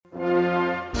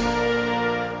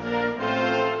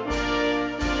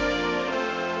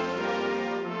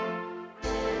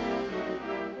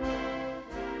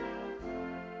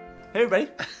Hey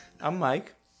everybody, I'm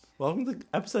Mike. Welcome to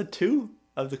episode 2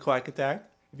 of the Quack Attack.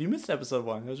 If you missed episode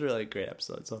 1, it was really a great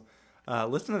episode. So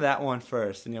listen to that one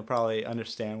first, and you'll probably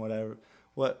understand what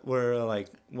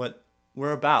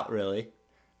we're about really,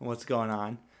 and what's going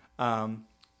on.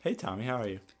 Hey Tommy, how are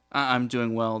you? I'm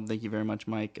doing well, thank you very much,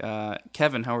 Mike.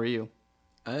 Kevin, how are you?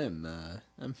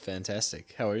 I'm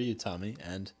fantastic. How are you, Tommy?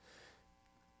 And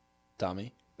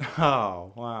Tommy?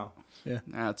 Oh wow. Yeah.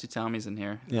 2 Tommies in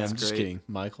here. Yeah, That's I'm just great. kidding.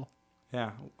 Michael?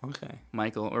 Yeah. Okay.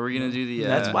 Michael, are we gonna do the?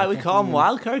 That's why we call him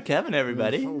Wildcard Kevin.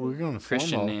 Everybody. We're going to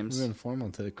Christian names. We're going to formal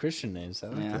to the Christian names. I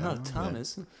like Yeah. that. Oh,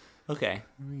 Thomas. Okay.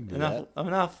 We can do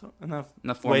Enough Enough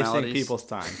wasting formalities. people's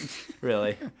time.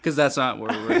 Really. Because that's not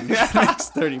where we're in the next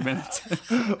 30 minutes.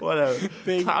 Whatever.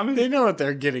 that. They know what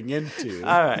they're getting into.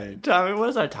 All right, Tommy. What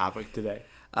is our topic today?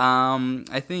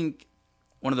 I think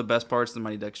one of the best parts of the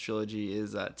Mighty Ducks trilogy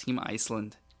is Team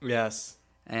Iceland. Yes.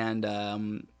 And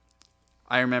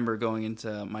I remember going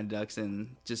into Mighty Ducks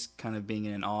and just kind of being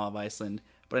in awe of Iceland.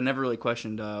 But I never really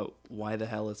questioned why the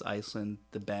hell is Iceland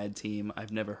the bad team.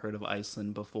 I've never heard of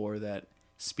Iceland before that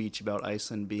speech about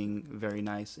Iceland being very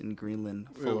nice and Greenland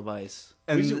full of ice.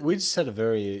 And We just had a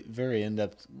very, very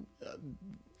in-depth...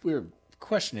 we were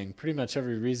questioning pretty much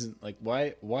every reason. Like,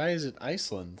 why is it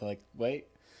Iceland? Like, wait...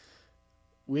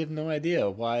 We have no idea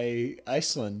why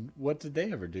Iceland. What did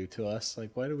they ever do to us?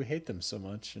 Like, why do we hate them so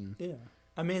much? And yeah,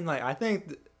 I mean, like, I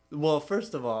think. Well,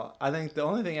 first of all, I think the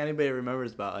only thing anybody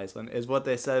remembers about Iceland is what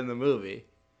they said in the movie.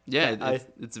 Yeah,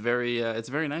 it's very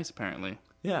nice apparently.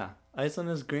 Yeah, Iceland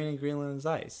is green and Greenland is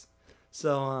ice.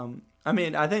 So, I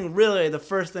mean, I think really the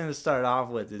first thing to start off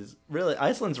with is really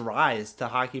Iceland's rise to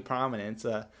hockey prominence.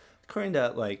 According to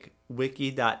like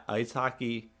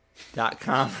wiki.icehockey.com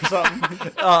or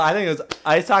something. I think it was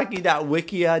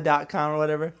icehockey.wikia.com or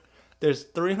whatever. There's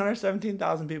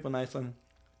 317,000 people in Iceland.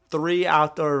 3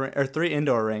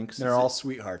 indoor rinks. they're all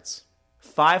sweethearts.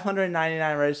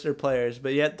 599 registered players,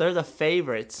 but yet they're the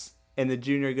favorites in the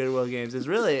Junior Goodwill Games. It's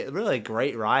really a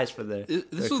great rise for This their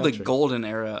was country. the golden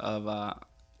era of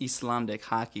Icelandic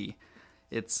hockey.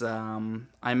 It's I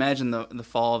imagine the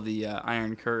fall of the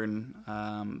Iron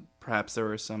Curtain. Perhaps there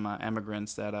were some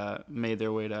immigrants that made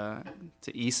their way to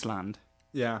Iceland.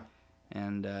 Yeah.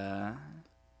 And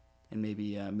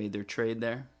maybe made their trade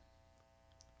there.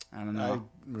 I don't know.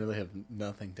 I really have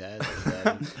nothing to add to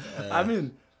that. I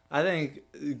mean, I think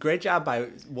great job by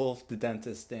Wolf the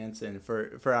Dentist Stanson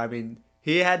for I mean,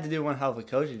 he had to do one hell of a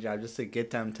coaching job just to get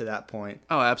them to that point.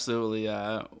 Oh, absolutely.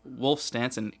 Wolf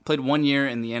Stanson played 1 year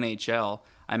in the NHL.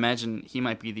 I imagine he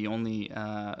might be the only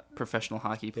professional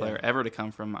hockey player ever to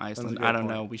come from Iceland. I don't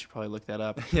know. We should probably look that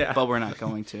up. Yeah. But we're not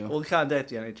going to. We'll contact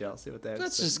the NHL, see what they have to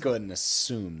Let's say. just go ahead and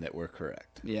assume that we're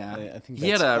correct. Yeah. I think he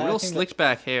had that's- a I real think slicked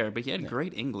back hair, but he had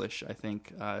great English, I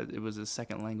think. It was his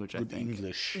second language, I Good think.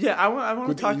 English. Yeah, I want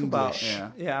to Good talk English. about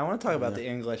I want to talk about the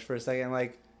English for a second.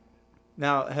 Like,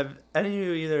 now, have any of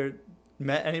you either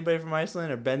met anybody from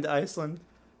Iceland or been to Iceland?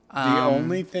 The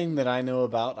only thing that I know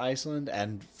about Iceland,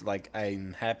 and like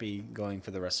I'm happy going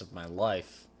for the rest of my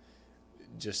life,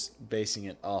 just basing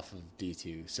it off of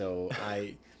D2. So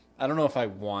I don't know if I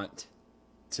want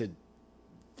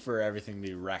for everything to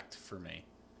be wrecked for me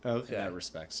in that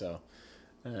respect. So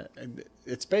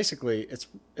it's basically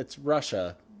it's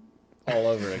Russia all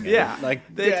over again. Yeah, like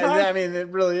talk- I mean, it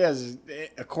really is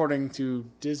according to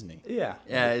Disney. Yeah.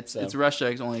 Yeah, it's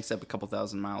Russia, only except a couple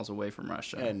thousand miles away from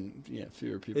Russia. And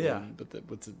fewer people, Yeah. but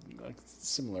with like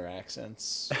similar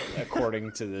accents,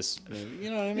 according to this.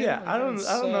 You know what I mean? Yeah, Like, I don't it's,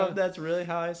 know if that's really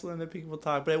how Icelandic people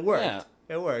talk, but it worked. Yeah.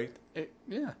 It worked.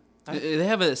 yeah. They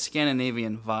have a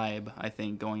Scandinavian vibe, I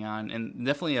think, going on, and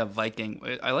definitely a Viking.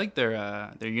 I like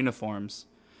their uniforms.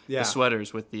 Yeah. The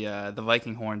sweaters with the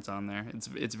Viking horns on there.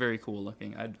 It's very cool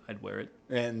looking. I'd wear it.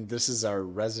 And this is our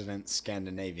resident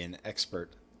Scandinavian expert,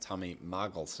 Tommy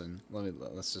Mogelson.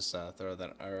 Let's just throw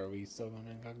that. Are we still going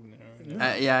incognito?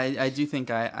 Yeah, I do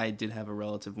think I did have a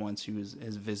relative once who has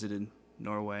visited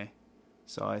Norway,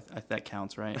 so I that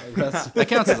counts, right? That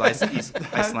counts as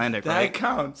Icelandic, that right?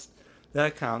 counts.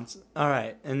 That counts. All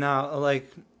right, and now I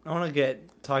want to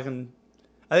get talking.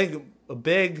 I think a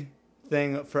big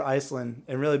thing for Iceland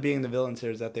and really being the villains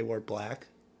here is that they wore black.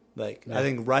 I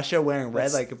think Russia wearing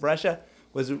red. Like if Russia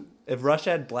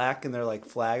had black in their like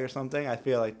flag or something, I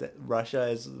feel like that Russia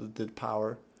is the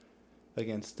power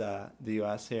against the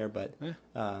U.S. here. But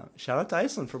shout out to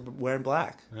Iceland for wearing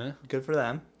black. Huh? Good for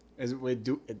them.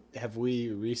 Have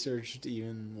we researched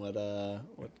even what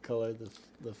color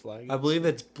the flag is? I believe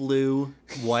it's blue,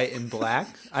 white, and black.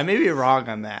 I may be wrong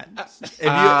on that.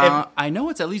 I know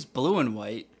it's at least blue and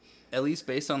white, at least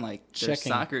based on like their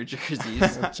Checking. soccer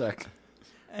jerseys. Check.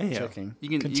 Anyhow. Checking. You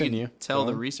can Continue. tell Go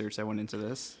the on. research I went into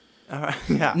this. All right.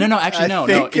 Yeah. No, actually, no.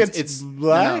 think It's it's no,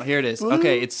 black, here it is. blue?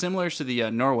 Okay, it's similar to the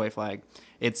Norway flag.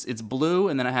 It's blue,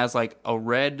 and then it has like a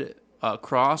red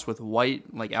cross with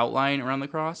white like outline around the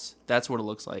cross. That's what it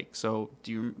looks like. So,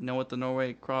 do you know what the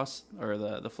Norway cross or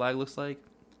the flag looks like?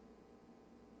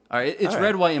 All right, it's All right.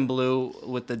 red, white, and blue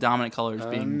with the dominant colors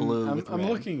being blue with I'm red.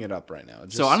 looking it up right now.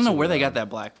 So I don't know where they got that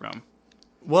black from.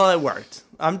 Well, it worked.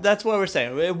 That's what we're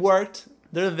saying. It worked.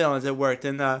 They're the villains. It worked.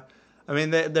 And I mean,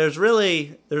 there's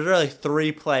really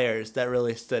 3 players that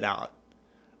really stood out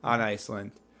on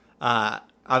Iceland.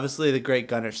 Obviously, the great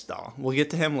Gunnar Stahl. We'll get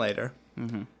to him later.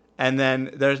 Mm-hmm. And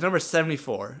then there's number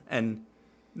 74, and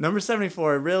number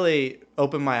 74 really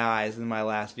opened my eyes in my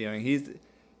last viewing. He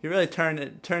really turned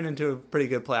into a pretty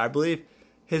good player. I believe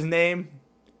his name.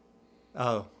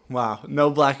 Oh wow, no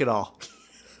black at all.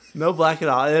 No black at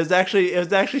all. It was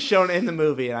actually shown in the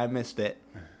movie, and I missed it.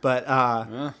 But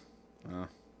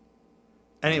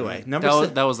anyway,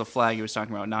 that was the flag he was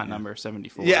talking about, not number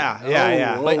 74. Yeah.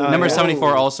 But number yeah.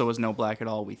 74 also was no black at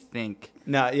all, we think.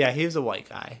 No, yeah, he was a white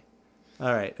guy.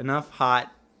 All right, enough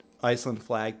hot Iceland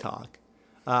flag talk.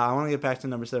 I want to get back to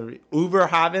number 70.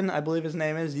 Uberhaven, I believe his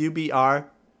name is Uberjavin.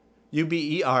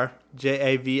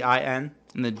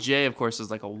 And the J, of course,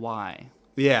 is like a Y.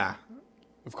 Yeah,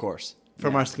 Of course.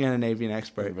 from our Scandinavian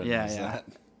expert. Everybody Yeah, knows yeah. that.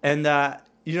 And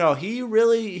he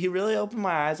really opened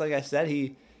my eyes. Like I said,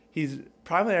 he's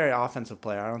primarily offensive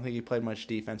player. I don't think he played much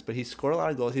defense, but he scored a lot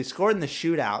of goals. He scored in the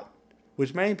shootout,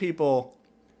 which many people,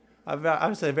 I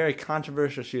would say, a very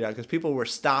controversial shootout because people were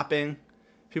stopping.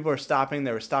 People were stopping.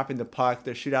 They were stopping the puck.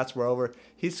 Their shootouts were over.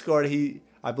 He scored.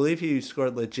 I believe he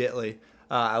scored legitly.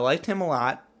 I liked him a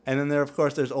lot. And then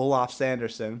there's Olaf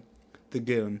Sanderson, the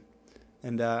goon.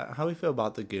 And how do we feel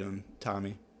about the goon,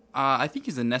 Tommy? I think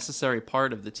he's a necessary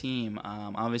part of the team.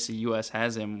 Obviously, U.S.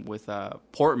 has him with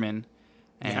Portman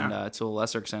and to a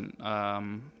lesser extent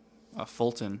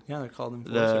Fulton. Yeah, they're called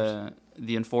enforcers.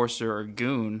 The enforcer or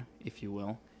goon, if you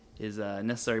will, is a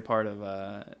necessary part of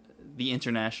the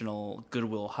international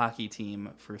goodwill hockey team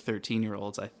for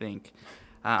 13-year-olds, I think.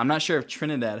 I'm not sure if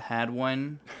Trinidad had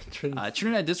one.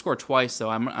 Trinidad did score twice, though.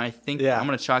 I think I'm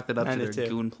going to chalk that up to their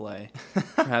goon play.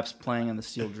 Perhaps playing on the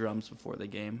steel drums before the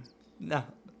game. No.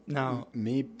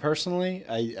 Me personally,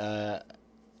 I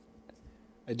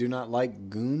do not like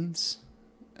goons.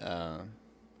 I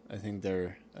think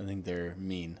they're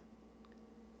mean.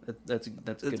 That's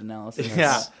good analysis.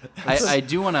 Yeah. I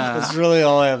do want to. That's really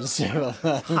all I have to say about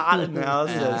that. Hot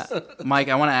analysis. Mike,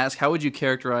 I want to ask, how would you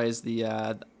characterize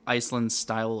the Iceland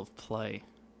style of play?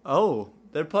 Oh,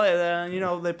 they play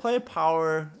a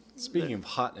power. Speaking of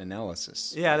hot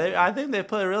analysis. Yeah, I think they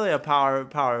play really a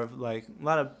power like a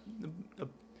lot of.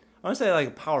 I want to say like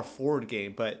a power forward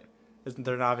game, but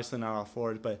they're obviously not all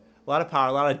forwards. But a lot of power,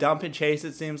 a lot of dump and chase.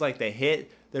 It seems like they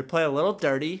play a little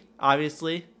dirty,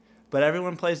 obviously. But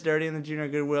everyone plays dirty in the junior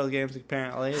goodwill games,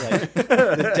 apparently. Like,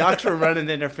 the Ducks were running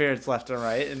interference left and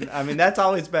right, and I mean that's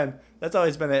always been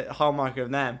a hallmark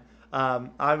of them.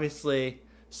 Obviously,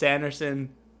 Sanderson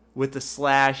with the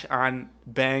slash on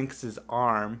Banks'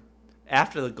 arm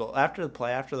after the goal. I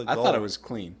thought it was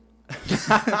clean.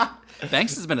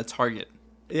 Banks has been a target.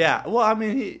 Yeah, well, I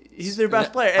mean, he's their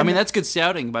best player. I mean, that's good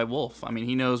scouting by Wolf. I mean,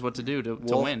 he knows what to do to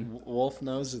win. Wolf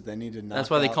knows that they need to knock That's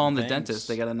why they call him the Banks. dentist.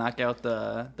 They got to knock out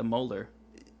the molar.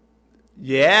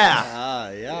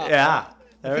 Yeah. Yeah.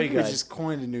 Very We good. just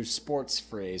coined a new sports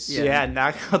phrase. Yeah,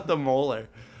 knock out the molar.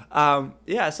 So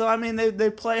I mean, they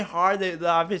play hard. They're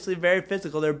obviously very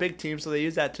physical. They're a big team, so they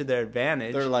use that to their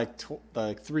advantage. They're like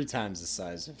 3 times the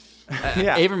size of.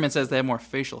 Yeah. Averman says they have more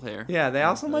facial hair. Yeah, they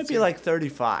also might be like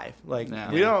 35. Like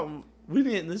Yeah.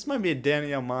 This might be a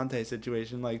Danny Almonte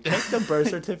situation. Like check the birth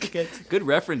certificates. Good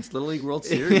reference, Little League World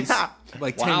Series,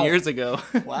 like 10 years ago.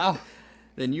 Wow.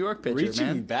 The New York pitcher, Reaching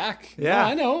man. back. Yeah.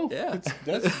 I know. Yeah.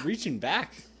 That's reaching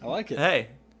back. I like it. Hey,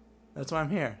 that's why I'm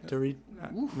here to read.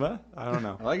 What? I don't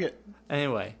know. I like it.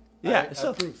 Anyway, yeah. I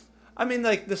So approve. I mean,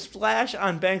 like the splash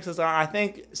on Banks' arm. I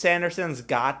think Sanderson's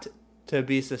got to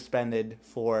be suspended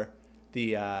for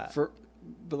the.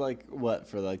 But like what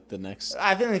for like the next?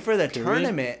 I think for the period?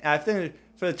 tournament. I think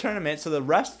for the tournament. So the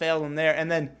refs failed him there,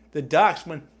 and then the Ducks.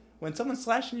 When someone's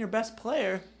slashing your best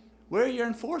player, where are your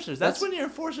enforcers? That's when your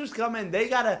enforcers come in. They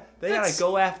gotta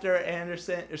go after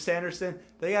Anderson or Sanderson.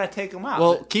 They gotta take him out.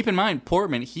 Well, keep in mind,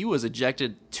 Portman, he was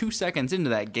ejected 2 seconds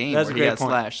into that game That's a where he great got point.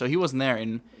 slashed, so he wasn't there.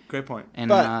 And great point.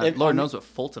 But Lord knows what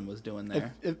Fulton was doing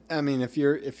there. If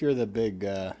you're the big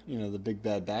the big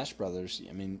bad Bash Brothers,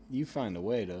 I mean, you find a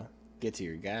way to get to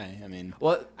your guy. I mean,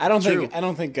 Well, I don't true. think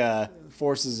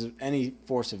any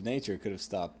force of nature could have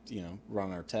stopped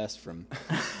Ron Artest from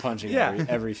punching Yeah.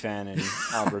 every fan in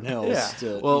Auburn Hills. Yeah.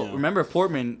 To, Well, remember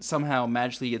Portman somehow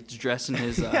magically gets dressed in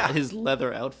his his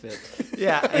leather outfit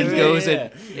Yeah, and Yeah, goes yeah.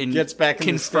 and Gets back in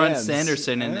the confronts stands.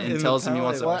 Sanderson and In the tells him he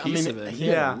wants penalty a box. piece of it. He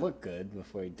had Yeah. to look good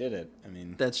before he did it. I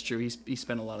mean, That's true. He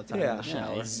spent a lot of time Yeah. in the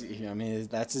shower. I mean,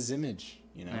 that's his image.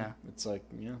 Yeah. It's like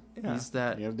Yeah. He's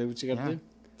that. you gotta do what you gotta Yeah. do.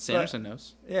 Sanderson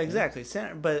knows. Yeah, exactly.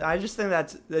 But I just think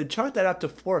they chalk that up to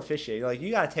 4 officiating. Like,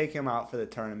 you got to take him out for the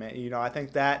tournament. I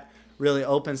think that really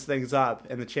opens things up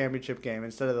in the championship game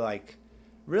instead of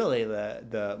really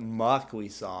the muck we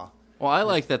saw. Well, I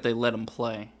like that they let him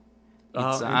play.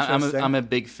 Oh, I'm interesting. a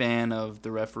big fan of the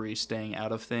referee staying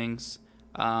out of things,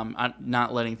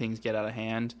 not letting things get out of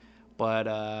hand.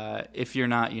 But if you're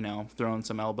not, throwing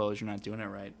some elbows, you're not doing it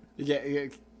right. Yeah.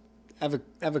 I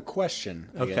have a question.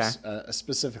 I Okay. guess.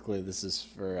 Specifically, this is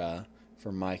for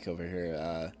Mike over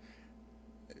here.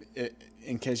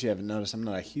 In case you haven't noticed, I'm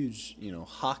not a huge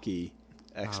hockey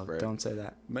expert. Oh, don't say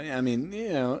that. But, I mean,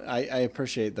 I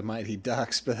appreciate the Mighty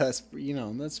Ducks, but that's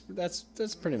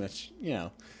pretty much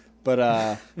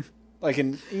But like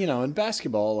in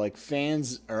basketball, like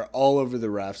fans are all over the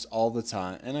refs all the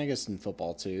time, and I guess in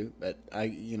football too. But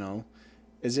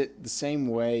is it the same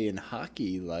way in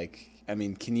hockey? Like, I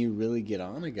mean, can you really get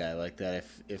on a guy like that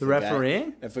if The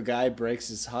refereeing? if a guy breaks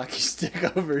his hockey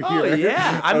stick over Oh, your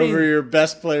yeah. I mean, your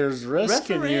best player's wrist?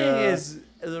 Can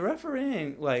you, the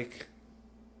refereeing, like,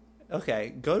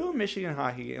 okay, go to a Michigan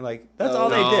hockey game. Like, that's all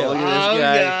no, they do. look at this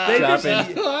guy They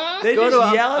dropping. just, they Go just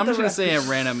to. yell at I'm the just gonna ref. say a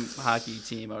random hockey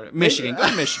team. Or Michigan. Go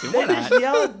to Michigan. Why They not? just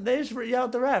yell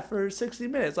at the ref for 60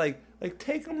 minutes. Like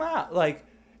take them out. Like,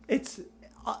 it's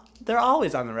they're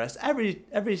always on the rest. Every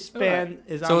fan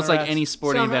is on So the it's like rest. any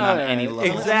sporting event on any level.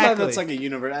 Exactly. I'm glad that's like a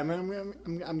universe. I'm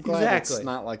glad Exactly. it's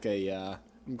not like a.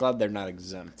 I'm glad they're not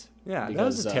exempt. Yeah, that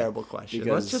because, was a terrible question.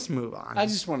 because Let's just move on. I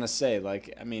just want to say,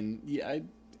 like, I mean,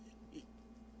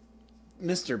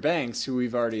 Mr. Banks, who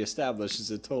we've already established is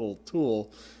a total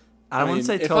tool. I wouldn't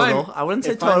say if total. I'm- I wouldn't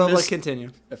say if I'm total, but Mis- continue.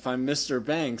 If I'm Mr.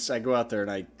 Banks, I go out there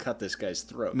and I cut this guy's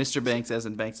throat. Mr. Banks, as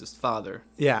in Banks' father.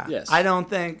 Yeah. Yes. I don't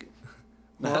think.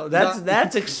 Well,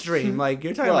 that's extreme. Like,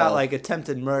 you're talking about Well, like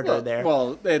attempted murder there.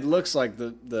 Well, it looks like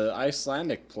the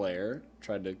Icelandic player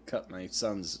tried to cut my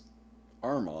son's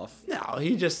arm off. No,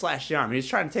 he just slashed the arm. He was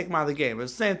trying to take him out of the game. It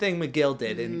was the same thing McGill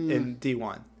did in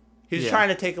D1. He was Yeah. trying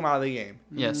to take him out of the game.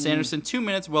 Yeah, Sanderson, 2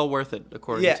 minutes, well worth it,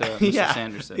 according Yeah, to Mr. yeah,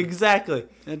 Sanderson. exactly,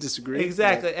 I disagree.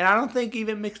 exactly. And I don't think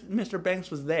even Mr.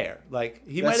 Banks was there. Like,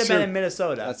 he might That's have been true. in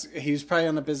Minnesota. He was probably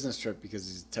on a business trip because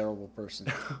he's a terrible person.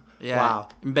 Yeah. Wow.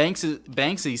 Banks,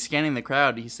 he's scanning the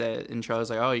crowd. He said, and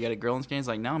Charlie's like, "Oh, you got a girl in scan?" He's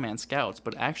like, "No, man, scouts."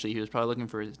 But actually, he was probably looking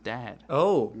for his dad.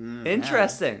 Oh,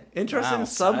 interesting. Interesting Wow.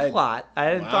 subplot I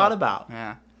hadn't Wow. thought about.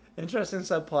 Yeah. Interesting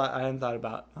subplot I hadn't thought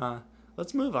about.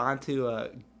 Let's move on to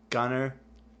Gunner,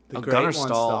 the great Gunnar one Stahl.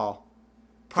 stall.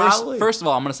 Probably. First of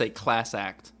all, I'm gonna say class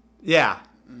act. Yeah.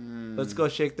 Let's go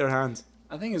shake their hands.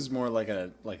 I think it's more like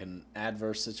an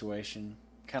adverse situation,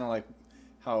 kind of like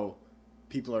how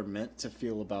people are meant to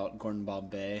feel about Gordon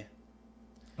Bombay.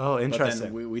 Oh, But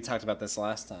interesting. then we talked about this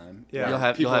last time. Yeah.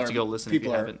 You'll People have to are- go listen if you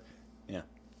people are- haven't. Yeah.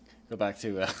 Go back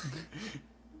to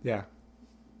Yeah.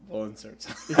 full inserts.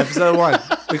 Episode 1.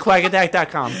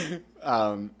 TheQuackAttack.com.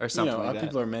 Or something like that.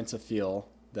 People are meant to feel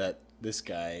that this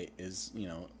guy is,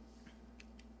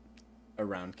 a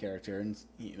round character, and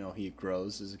he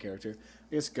grows as a character.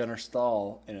 I guess Gunnar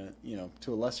Stahl,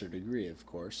 to a lesser degree, of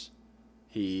course,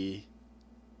 he,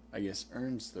 I guess,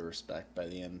 earns the respect by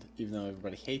the end, even though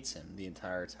everybody hates him the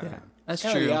entire time. Yeah, that's It's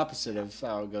kind of true. the opposite of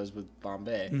how it goes with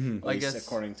Bombay, at I least guess-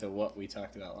 according to what we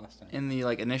talked about last time. In the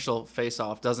initial face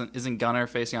off, isn't Gunnar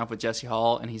facing off with Jesse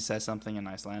Hall, and he says something in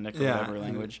Icelandic or Yeah. whatever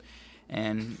language,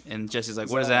 and Jesse's like,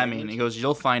 "What does that mean?" And he goes,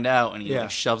 "You'll find out," and he Yeah.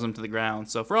 shoves him to the ground.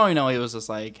 So for all you know, he was just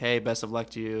like, "Hey, best of luck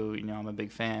to you. I'm a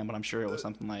big fan," but I'm sure it was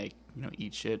something like,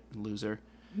 "Eat shit, loser."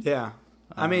 Yeah.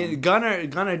 I mean,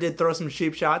 Gunner did throw some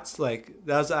cheap shots. Like,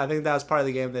 I think that was part of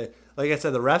the game that, like I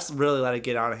said, the refs really let it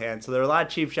get out of hand. So there were a lot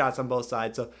of cheap shots on both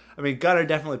sides. So, I mean, Gunner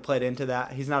definitely played into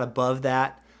that. He's not above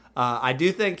that. I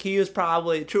do think he was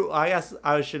probably true. I guess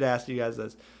I should ask you guys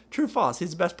this: true, or false?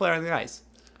 He's the best player on the ice.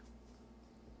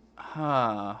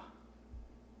 I'm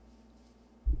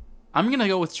gonna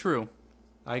go with true.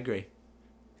 I agree.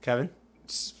 Kevin?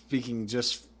 Speaking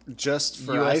just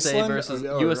for USA Iceland, versus-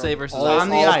 or USA versus all, On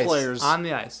the all ice. players. On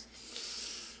the ice.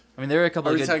 I mean, there are a couple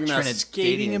Are of we good talking about Trinidadians.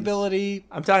 skating ability?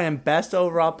 I'm talking best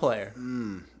overall player.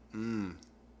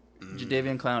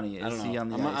 Jadavian Clowney, I is don't he know. on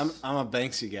the I'm ice? A, I'm a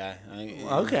Banksy guy.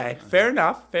 Okay, fair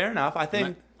enough. I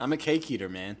think I'm a cake eater,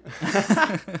 man.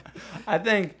 I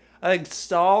think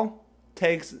Stahl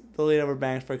takes the lead over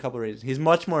Banks for a couple of reasons. He's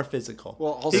much more physical.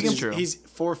 Well, also true. he's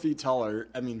 4 feet taller.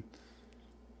 I mean,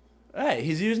 Right,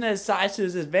 he's using his size to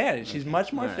his advantage. He's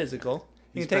much more Right. physical.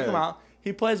 He He's can take him better. out.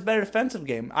 He plays better defensive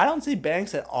game. I don't see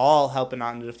Banks at all helping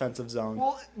out in the defensive zone.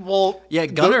 well, Yeah,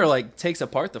 Gunner like takes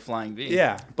apart the flying V.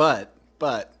 Yeah. but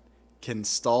can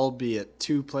Stahl be at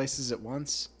 2 places at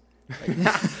once?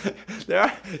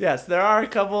 There are a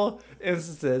couple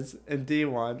instances in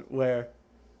D1 where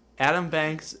Adam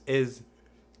Banks is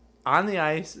on the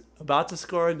ice about to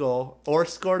score a goal or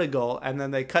scored a goal, and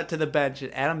then they cut to the bench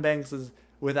and Adam Banks is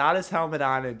without his helmet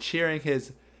on and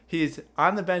he's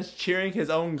on the bench cheering his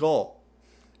own goal.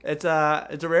 It's a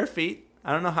rare feat.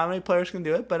 I don't know how many players can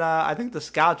do it, but I think the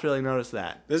scouts really noticed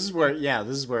that. This is where if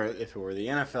it were the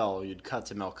NFL, you'd cut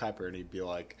to Mel Kiper and he'd be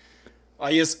like,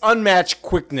 "He has unmatched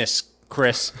quickness,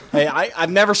 Chris. Hey,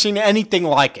 I've never seen anything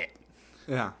like it."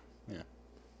 Yeah. Yeah.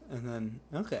 And then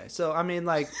so I mean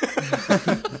like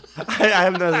I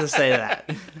have nothing to say to that.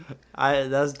 That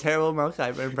was a terrible Mel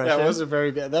Kiper impression.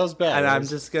 That was bad. And I'm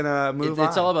just gonna move on.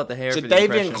 It's all about the hair. For the Jadavian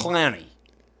impression. Clowney.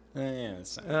 Yeah,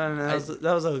 that's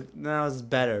that was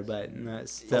better, but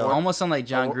still. Almost sound like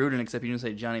John Gruden, except you didn't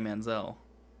say Johnny Manziel.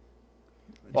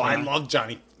 Oh, I love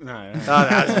Johnny. No, Oh,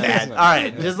 that was bad. All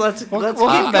right, just let's we'll keep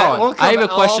get back- going. we'll I have a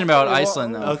come- question about we'll-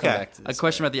 Iceland, though. we'll come Okay. back to A this.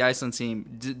 question about the Iceland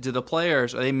team: Do the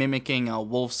players, are they mimicking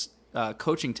Wolf's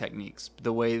coaching techniques?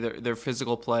 The way their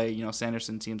physical play. You know,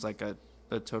 Sanderson seems like a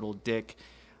total dick.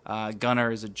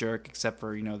 Gunner is a jerk, except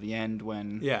for the end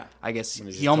when Yeah. I guess When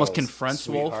he's he a almost total confronts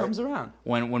sweetheart. Wolf Comes around.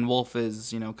 when Wolf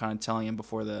is kind of telling him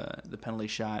before the penalty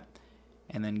shot,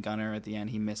 and then Gunner at the end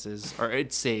he misses or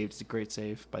it's saved. It's a great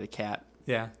save by the cat.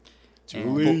 Yeah.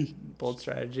 Julie. Bold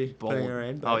strategy. Bold. Putting her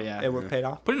in. But Oh, yeah. It would paid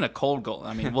off. Put in a cold goal.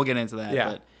 I mean, we'll get into that. Yeah.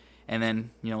 But, and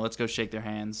then let's go shake their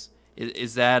hands.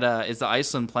 Is that is the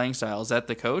Iceland playing style? Is that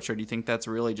the coach, or do you think that's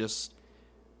really just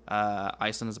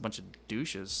Iceland is a bunch of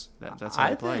douches? That's how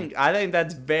they play. I think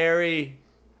that's very.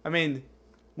 I mean,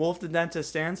 Wolf the dentist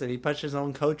stands it. He punched his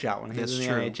own coach out when he was That's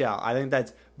in the true. NHL. I think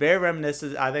that's very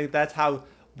reminiscent. I think that's how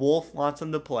Wolf wants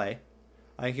him to play.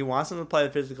 I think he wants them to play the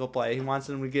physical play. He wants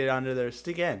them to get under their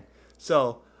skin.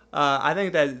 So I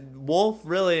think that Wolf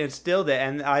really instilled it,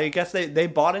 and I guess they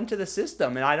bought into the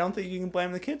system, and I don't think you can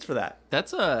blame the kids for that.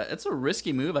 That's a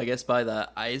risky move, I guess, by the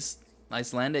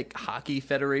Icelandic Hockey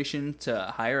Federation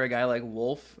to hire a guy like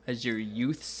Wolf as your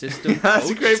youth system coach. That's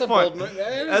a great That's a point. bold move.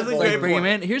 That's a Like, great bring him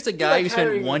point. in. Here's a guy like who spent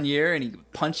hiring- 1 year and he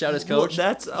punched out his Well, coach.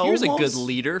 that's Here's a good almost-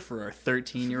 leader for a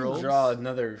 13-year-old. Draw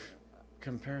another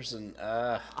comparison.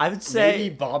 I would say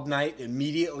Maybe Bob Knight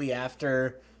immediately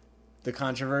after the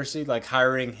controversy, like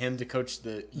hiring him to coach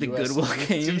the US Goodwill youth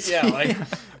Games. team. Yeah, like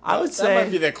I would that say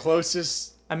might be the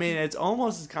closest. I mean, it's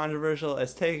almost as controversial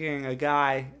as taking a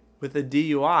guy with a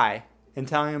DUI and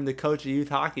telling him to coach a youth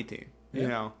hockey team. You Yeah.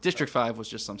 know, District 5 was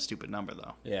just some stupid number,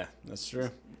 though. Yeah, that's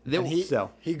true. They- And he,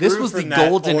 So, he this grew was from the that,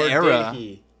 golden or era Did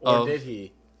he? Or of- did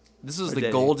he? This was Or the did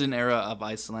he? golden era of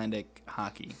Icelandic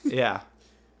hockey. yeah.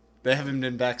 They haven't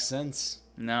been back since.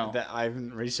 No. That I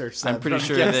haven't researched. That, I'm but pretty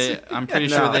sure guessing.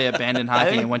 No. they abandoned I hockey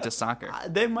think- and went to soccer.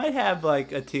 They might have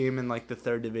like a team in like the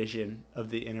third division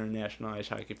of the International Ice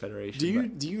Hockey Federation.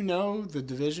 Do you know the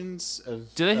divisions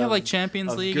of? Do they have of- like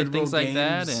Champions of League and Goodwill things like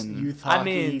that? Games, And youth I hockey,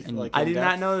 mean, like I in did depth?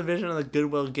 not know the division of the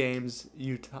Goodwill Games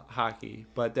youth hockey,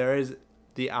 but there is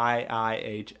the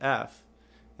IIHF,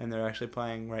 and they're actually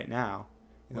playing right now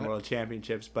in the What? World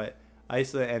Championships. But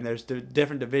Iceland, and there's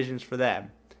different divisions for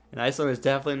them. And Iceland is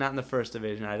definitely not in the first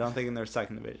division. I don't think in their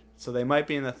second division. So they might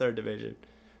be in the third division,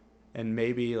 and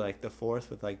maybe like the fourth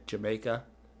with like Jamaica,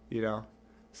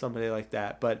 somebody like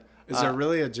that. But Is there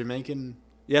really a Jamaican?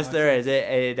 yes, there is.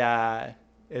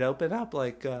 It opened up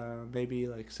like maybe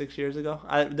like 6 years ago.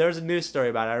 There was a news story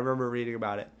about it. I remember reading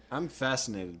about it. I'm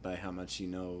fascinated by how much you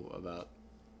know about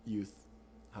youth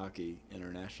hockey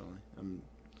internationally.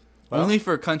 Well- only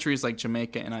for countries like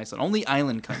Jamaica and Iceland. Only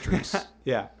island countries.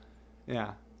 Yeah.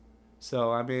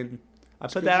 So I mean, I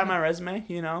put good that to on my resume.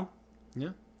 Yeah.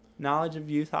 Knowledge of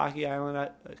youth hockey island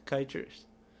cultures.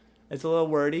 It's a little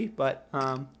wordy, but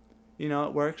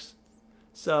it works.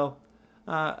 So,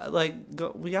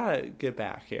 we gotta get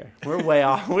back here. We're way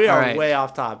off. We are All right. way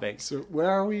off topic. So where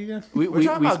are we again? we We're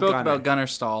talking about spoke Gunner. about Gunnar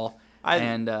Stahl. I-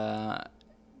 And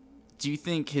do you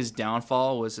think his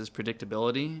downfall was his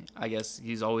predictability? I guess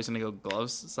he's always going to go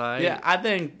gloves side. Yeah, I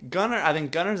think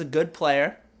Gunner's a good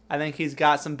player. I think he's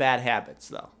got some bad habits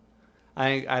though.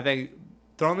 I think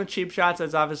throwing the cheap shots,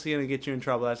 that's obviously going to get you in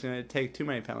trouble. That's going to take too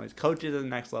many penalties. Coaches at the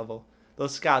next level.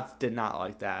 Those scouts did not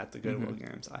like that at the Goodwill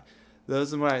games.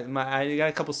 Those are I got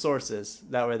a couple sources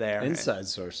that were there. Inside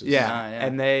sources. Yeah, Yeah.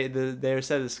 and they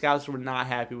said the scouts were not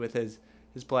happy with his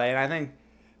play, and I think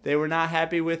they were not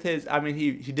happy with his. I mean,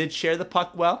 he did share the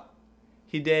puck well.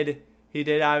 He did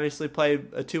obviously play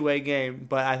a two-way game,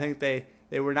 but I think they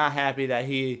were not happy that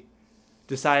he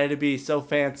decided to be so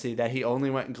fancy that he only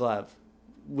went glove,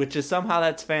 which is somehow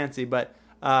that's fancy, but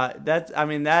that's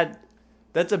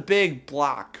a big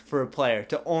block for a player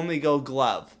to only go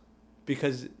glove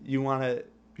because you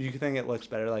think it looks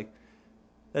better. Like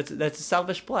that's a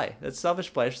selfish play. That's a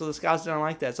selfish play. So the scouts don't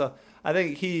like that. So I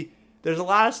think there's a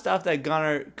lot of stuff that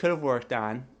Gunnar could have worked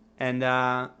on, and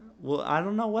well, I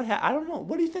don't know I don't know.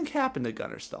 What do you think happened to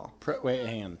Gunnar Stahl? Wait,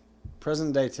 hang on.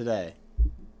 Present day today,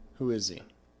 who is he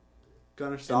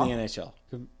Gunnar Stahl in the NHL?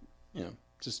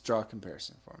 Just draw a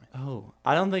comparison for me. Oh,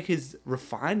 I don't think he's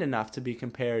refined enough to be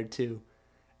compared to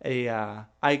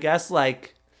I guess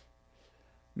like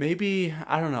maybe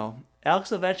I don't know.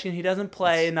 Alex Ovechkin, he doesn't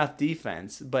play enough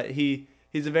defense, but he's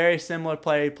a very similar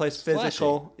player. He plays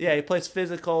physical. Flashy. Yeah, he plays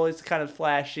physical. He's kind of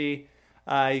flashy.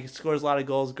 He scores a lot of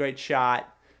goals. Great shot.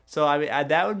 So I mean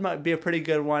that might be a pretty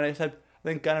good one. Except I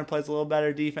think Gunnar plays a little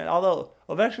better defense. Although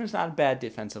Ovechkin's not a bad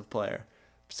defensive player.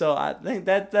 So I think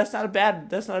that's not a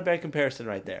bad comparison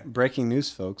right there. Breaking news,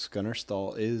 folks. Gunnar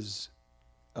Stahl is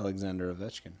Alexander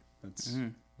Ovechkin.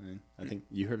 I think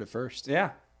you heard it first.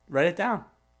 Yeah, write it down.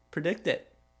 Predict it.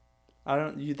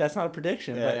 That's not a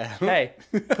prediction, Yeah. but hey,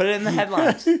 put it in the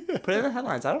headlines. Put it in the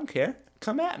headlines. I don't care.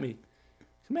 Come at me,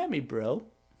 bro.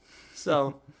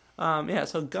 So,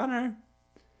 so Gunnar,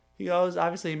 he goes.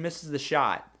 Obviously, he misses the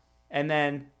shot, and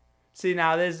then see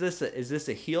now. Is this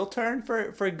a heel turn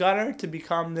for Gunnar to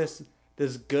become this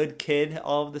good kid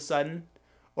all of a sudden,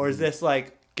 or is this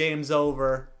like game's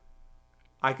over?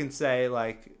 I can say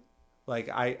like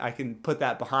I can put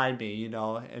that behind me,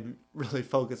 and really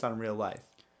focus on real life.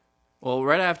 Well,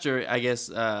 right after, I guess,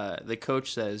 the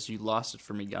coach says, "You lost it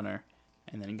for me, Gunnar."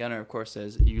 And then Gunnar, of course,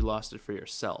 says, "You lost it for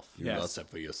yourself." You lost it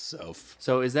for yourself.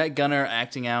 So is that Gunnar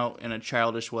acting out in a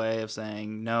childish way of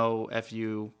saying, "No, F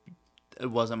you, it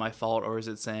wasn't my fault," or is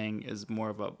it saying, is more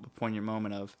of a poignant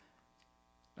moment of,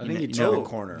 I think he you turned know, a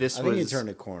corner. this I think he was- turned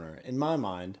a corner. In my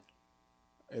mind,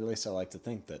 at least I like to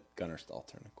think that Gunnar Stahl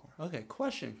turned a corner. Okay,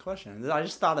 question. I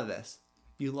just thought of this.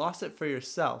 You lost it for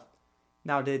yourself.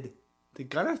 Now, did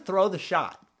Gunnar throw the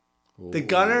shot? Did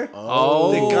Gunnar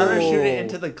shoot it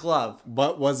into the glove?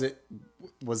 But was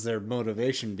there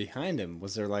motivation behind him?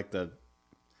 Was there like the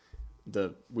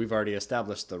we've already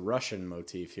established the Russian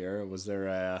motif here. Was there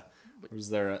a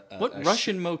what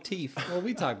Russian motif? Well,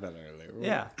 we talked about it earlier.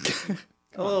 Yeah.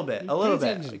 a little bit.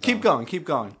 attention, Keep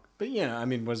going. But I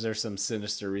mean, was there some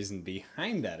sinister reason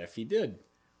behind that if he did?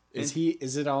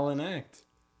 Is it all an act?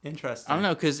 Interesting. I don't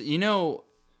know, because,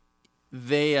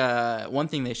 they one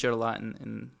thing they showed a lot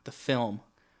in the film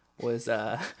was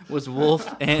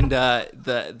Wolf and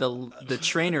the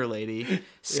trainer lady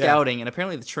scouting, and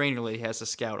apparently the trainer lady has to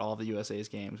scout all the USA's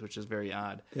games, which is very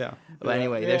odd. Yeah. But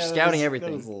anyway, they're scouting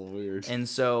everything. That was a little weird. And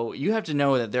so you have to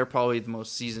know that they're probably the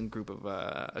most seasoned group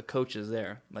of coaches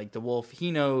there. Like the Wolf,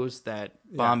 he knows that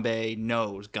Bombay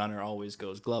knows Gunnar always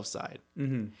goes glove side.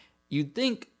 Mm-hmm. You'd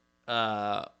think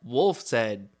Wolf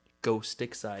said, "Go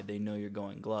stick side. They know you're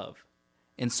going glove."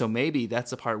 And so maybe that's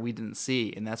the part we didn't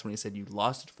see, and that's when he said, "You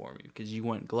lost it for me because you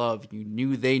went glove. You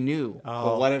knew they knew."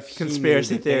 But what if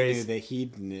conspiracy he theories? knew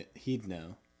that he'd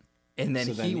know. And then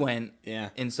So he then- went, yeah.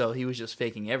 and so he was just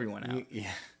faking everyone out.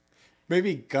 Yeah.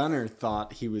 Maybe Gunnar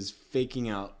thought he was faking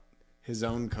out his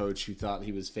own coach, who thought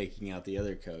he was faking out the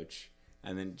other coach,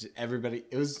 and then everybody.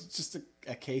 It was just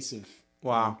a case of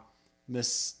Wow.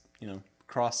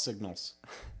 cross signals.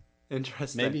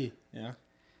 Interesting. Maybe, yeah.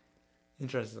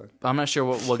 Interesting. But I'm not sure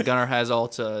what Gunnar has all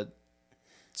to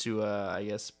I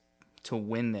guess to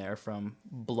win there from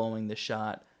blowing the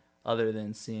shot, other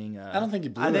than seeing. I don't think he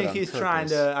blew I it think on he's purpose. trying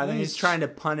to. I think he's trying to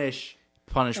punish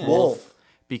punish Yeah. Wolf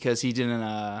because he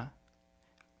didn't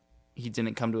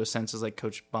come to his senses like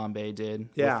Coach Bombay did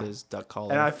with his duck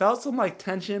collar. And I felt some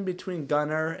tension between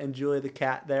Gunnar and Julie the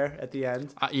cat there at the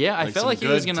end. I Like felt some like he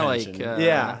was good gonna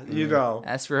tension.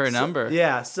 ask for her number.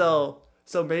 Yeah, so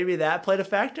maybe that played a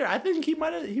factor. I think he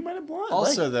might have blown it.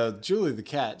 Also, though, Julie the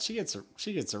cat, she gets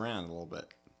around a little bit.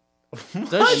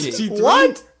 Does she? D3?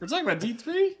 What? We're talking about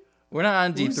D3? We're not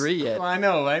on D3 yet. Well, I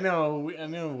know.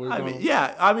 We're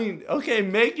going. Okay,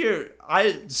 make your.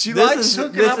 She likes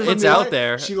hooking up. It's out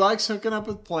there. She likes hooking up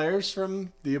with players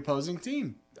from the opposing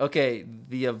team. Okay,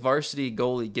 the varsity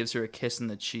goalie gives her a kiss in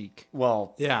the cheek.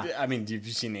 Well, Yeah. I mean, have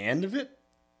you seen the end of it?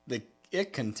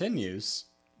 It continues.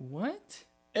 What?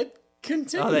 It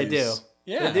continues. Oh, they do.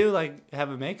 Yeah. They do have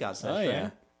a makeout session. Oh yeah.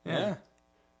 Yeah.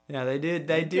 Yeah, they did.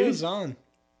 They It do. goes on.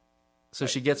 So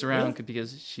she gets around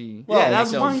because she. Yeah, that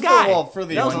was so- one guy. For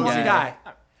the That was one one guy.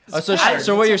 guy.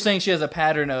 So what you're saying? She has a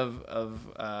pattern of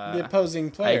the opposing I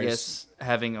players. guess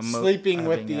having Sleeping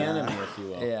with having, the enemy, if you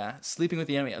will. Yeah, sleeping with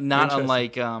the enemy. Not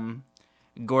unlike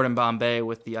Gordon Bombay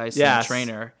with the Iceland Yes.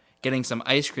 trainer getting some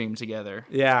ice cream together.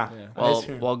 Yeah.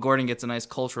 While Gordon gets a nice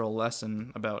cultural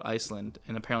lesson about Iceland,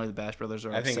 and apparently the Bash Brothers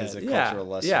are I upset. think it's a Yeah, cultural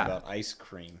lesson yeah. about ice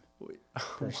cream.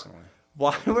 Personally,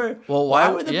 Why were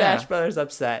why- the yeah. Bash Brothers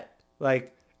upset?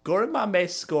 Like Gordon Bombay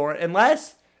scoring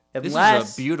unless This is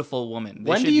a beautiful woman. They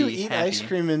when should do you be eat happy. ice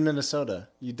cream in Minnesota?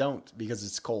 You don't because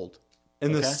it's cold.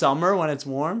 in the Okay. summer when it's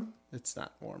warm. It's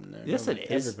not warm there. Yes, it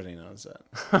is. Everybody knows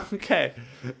that. Okay,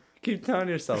 keep telling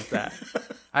yourself that.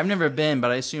 I've never been,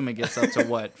 but I assume it gets up to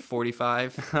what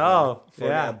 45. Oh, Yeah,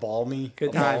 yeah. balmy. Good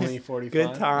a times. balmy 45.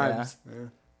 Good times.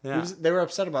 Yeah. They were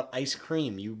upset about ice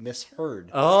cream. You misheard.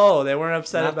 Oh, they weren't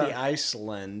upset Not about the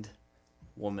Iceland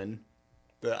woman,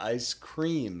 the ice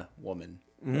cream woman.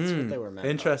 That's what they were mad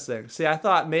Interesting. See, I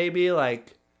thought maybe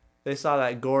like they saw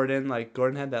that Gordon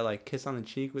had that like kiss on the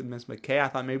cheek with Miss McKay. I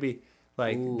thought maybe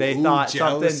like about. they Ooh, thought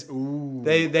jealous. something. Ooh,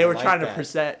 They I were like trying that.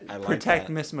 to I like protect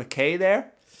that. Miss McKay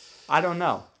there. I don't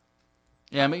know.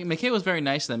 Yeah, McKay was very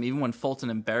nice to them, even when Fulton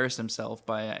embarrassed himself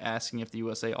by asking if the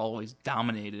USA always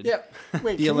dominated Yep. Wait, the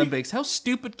can we- Olympics. How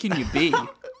stupid can you be?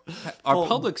 Are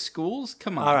public schools?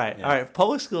 Come on. All right.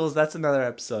 Public schools. That's another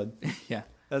episode. Yeah.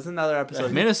 That's another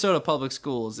episode. Minnesota public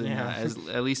schools, Yeah.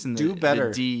 at least in Do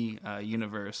better. the D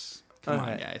universe. Come on,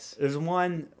 Okay. guys. There's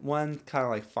one kind of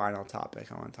like final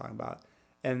topic I want to talk about,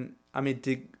 and I mean,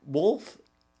 did Wolf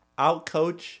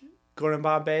outcoach Gordon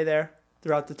Bombay there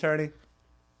throughout the tourney?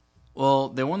 Well,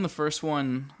 they won the first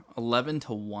one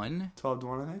 11-1,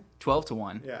 12-1, I think.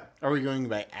 12-1. Yeah. Are we going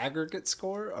by aggregate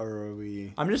score or are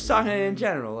we? I'm just talking in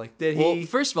general. Like, did Well, he?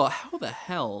 first of all, how the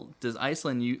hell does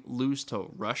Iceland lose to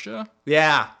Russia?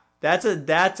 Yeah. That's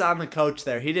on the coach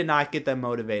there. He did not get them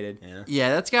motivated. Yeah. Yeah,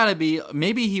 that's got to be.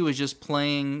 Maybe he was just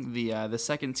playing the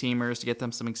second teamers to get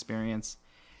them some experience.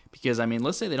 Because I mean,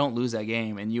 let's say they don't lose that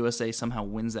game and USA somehow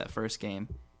wins that first game.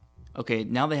 Okay,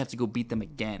 now they have to go beat them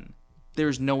again.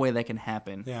 There's no way that can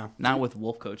happen. Yeah. Not with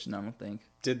Wolf coaching, I don't think.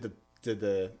 Did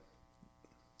the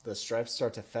stripes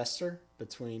start to fester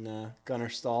between Gunnar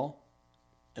Stahl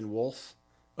and Wolf?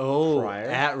 Oh, Prior?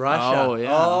 at Russia. Oh, yeah.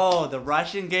 Oh, the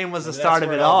Russian game was the Maybe start that's of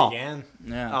where it all. Began.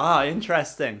 Yeah. Ah,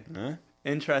 interesting. Huh?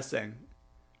 Interesting.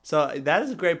 So that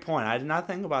is a great point. I did not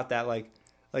think about that. Like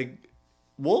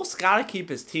Wolf's got to keep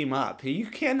his team up. You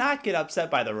cannot get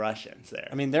upset by the Russians there.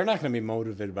 I mean, they're not going to be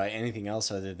motivated by anything else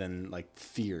other than like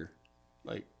fear.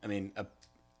 Like, I mean,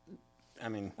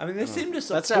 they seem to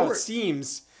support. that's how it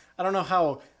seems. I don't know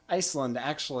how Iceland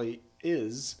actually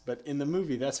is, but in the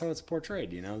movie, that's how it's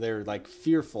portrayed. You know, they're like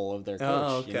fearful of their coach.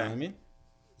 Oh, okay. You know what I mean?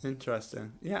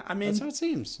 Interesting. Yeah, I mean, That's how it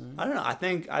seems. I don't know. I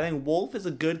think Wolf is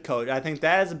a good coach. I think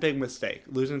that is a big mistake,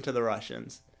 losing to the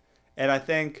Russians. And I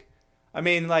think, I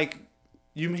mean, like,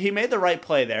 he made the right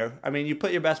play there. I mean, you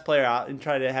put your best player out and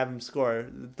try to have him score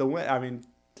the win. I mean,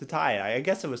 to tie it. I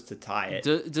guess it was to tie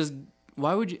it.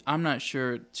 Why would you? I'm not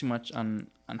sure too much on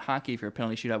hockey for a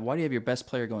penalty shootout. Why do you have your best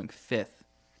player going fifth?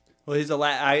 Well, it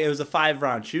was a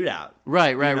 5-round shootout.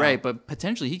 Right. But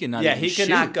potentially he could not. Yeah, even he could shoot.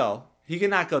 not go. He could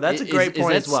not go. That's a great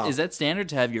point as well. Is that standard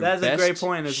to have your That is a best great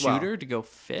point as well. shooter to go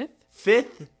fifth?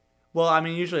 Fifth? Well, I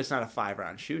mean, usually it's not a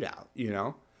 5-round shootout, you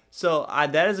know? So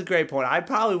that is a great point. I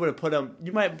probably would have put him,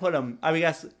 you might put him, I mean, I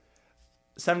guess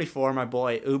 74, my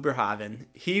boy, Uberhaven.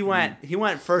 He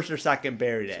went first or second,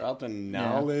 buried it. Dropping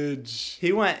knowledge.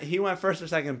 He went first or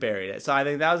second, buried it. So I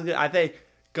think that was good. I think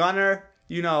Gunnar,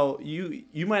 you know,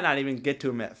 you might not even get to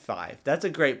him at 5. That's a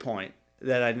great point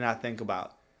that I did not think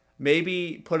about.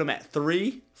 Maybe put him at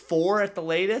 3, 4 at the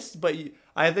latest, but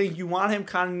I think you want him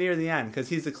kind of near the end because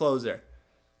he's the closer.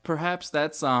 Perhaps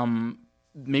that's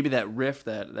maybe that riff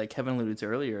that Kevin alluded to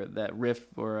earlier, that riff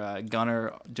for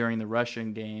Gunnar during the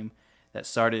Russian game that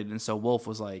started, and so Wolf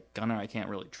was like, Gunnar, I can't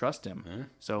really trust him.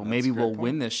 So maybe we'll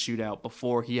win this shootout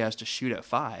before he has to shoot at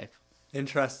 5.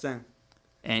 Interesting.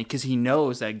 And because he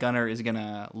knows that Gunnar is going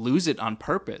to lose it on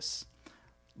purpose.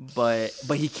 But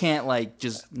he can't like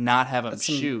just not have him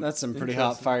shoot. That's some pretty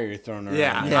hot fire you're throwing around.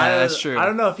 Yeah, that's true. I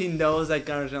don't know if he knows that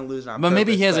Gunnar's going to lose on But purpose.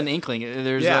 maybe he has an inkling.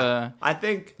 I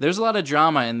think there's a lot of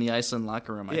drama in the Iceland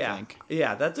locker room, I think.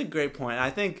 Yeah, that's a great point. I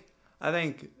think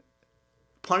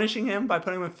punishing him by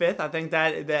putting him in 5th, I think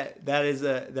that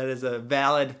is a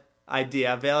valid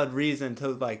idea, a valid reason to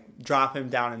like drop him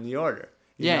down in the order.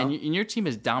 You know? And your team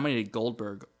has dominated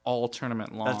Goldberg all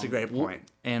tournament long. That's a great point.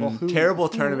 And terrible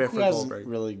tournament for Goldberg. Goldberg.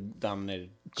 Really dominated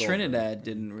Trinidad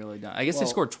didn't really die. I guess they Well,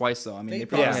 scored twice though. I mean, they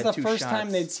probably That was had the 2 first shots.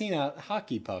 time they'd seen a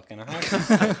hockey puck in a hockey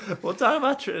stick. We'll talk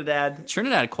about Trinidad.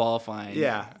 Trinidad qualifying.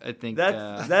 Yeah, I think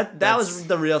that was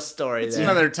the real story. It's there.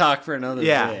 another talk for another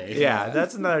day. Yeah,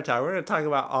 that's another talk. We're gonna talk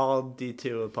about all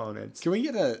D2 opponents. Can we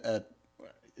get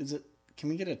Can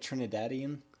we get a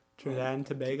Trinidadian? Trinidad and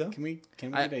Tobago. Can we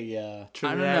get a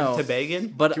Trinidad know. and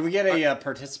Tobagan. But Can we get a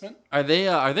participant? are they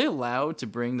allowed to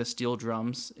bring the steel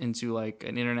drums into like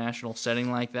an international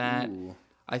setting like that? Ooh.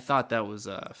 I thought that was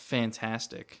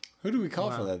fantastic. Who do we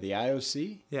call for that? The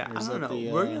IOC? Yeah, Or is I don't that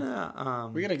know. We're gonna.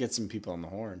 We gotta get some people on the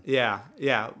horn. Yeah.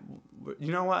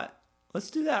 You know what? Let's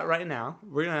do that right now.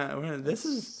 We're gonna. This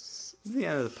is the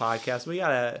end of the podcast. We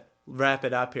gotta wrap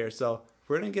it up here. So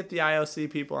we're gonna get the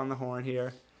IOC people on the horn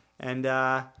here, and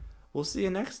we'll see you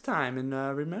next time. And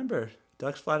remember,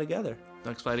 ducks fly together.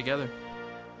 Ducks fly together.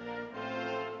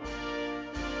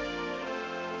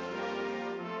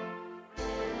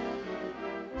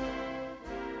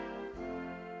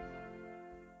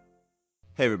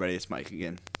 Hey everybody, it's Mike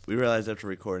again. We realized after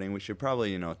recording we should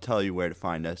probably, tell you where to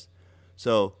find us.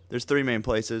 So, there's 3 main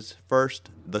places. First,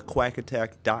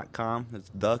 thequackattack.com. That's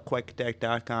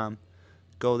thequackattack.com.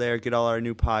 Go there, get all our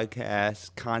new podcasts,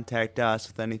 contact us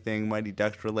with anything Mighty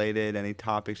Ducks related, any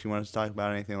topics you want us to talk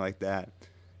about, anything like that.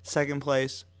 Second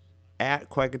place, at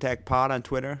Quack Attack Pod on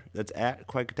Twitter. That's at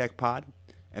Quack Attack Pod.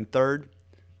 And third,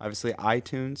 obviously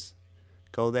iTunes.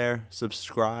 Go there,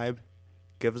 subscribe,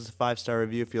 give us a 5-star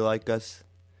review if you like us.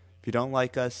 If you don't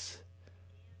like us,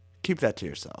 keep that to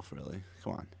yourself, really.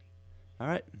 Come on. All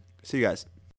right. See you guys.